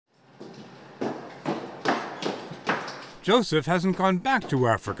Joseph hasn't gone back to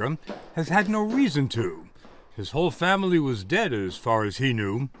Africa, has had no reason to. His whole family was dead as far as he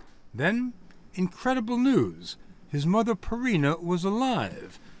knew. Then, incredible news. His mother Perina was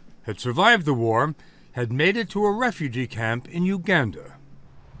alive, had survived the war, had made it to a refugee camp in Uganda.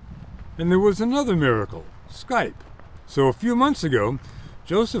 And there was another miracle, Skype. So a few months ago,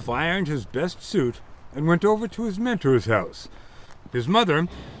 Joseph ironed his best suit and went over to his mentor's house. His mother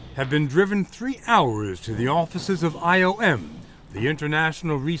had been driven 3 hours to the offices of IOM, the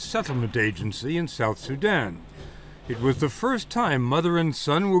International Resettlement Agency in South Sudan. It was the first time mother and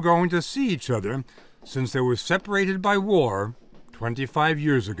son were going to see each other since they were separated by war 25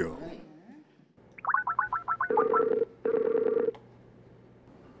 years ago.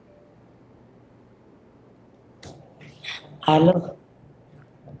 Hello.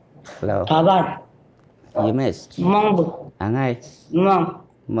 Hello. Kabar. Yes. Mambo. Angai. Mam.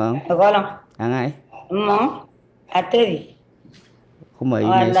 Mong. Sekolah. Angai. Mam. Ateri. Kumai.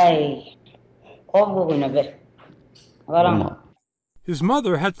 Walai. Kobo kuna be. Sekolah. His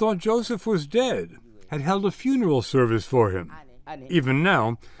mother had thought Joseph was dead, had held a funeral service for him. Even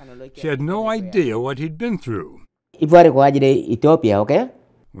now, she had no idea what he'd been through. Ethiopia, okay?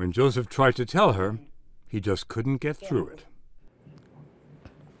 When Joseph tried to tell her, he just couldn't get through it.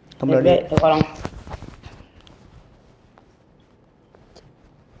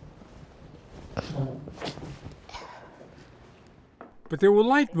 But there were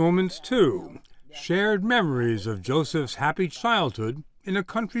light moments too, shared memories of Joseph's happy childhood in a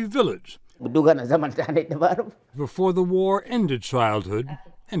country village, before the war ended childhood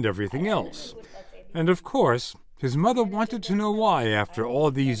and everything else. And of course, his mother wanted to know why, after all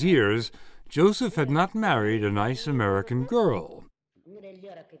these years, Joseph had not married a nice American girl.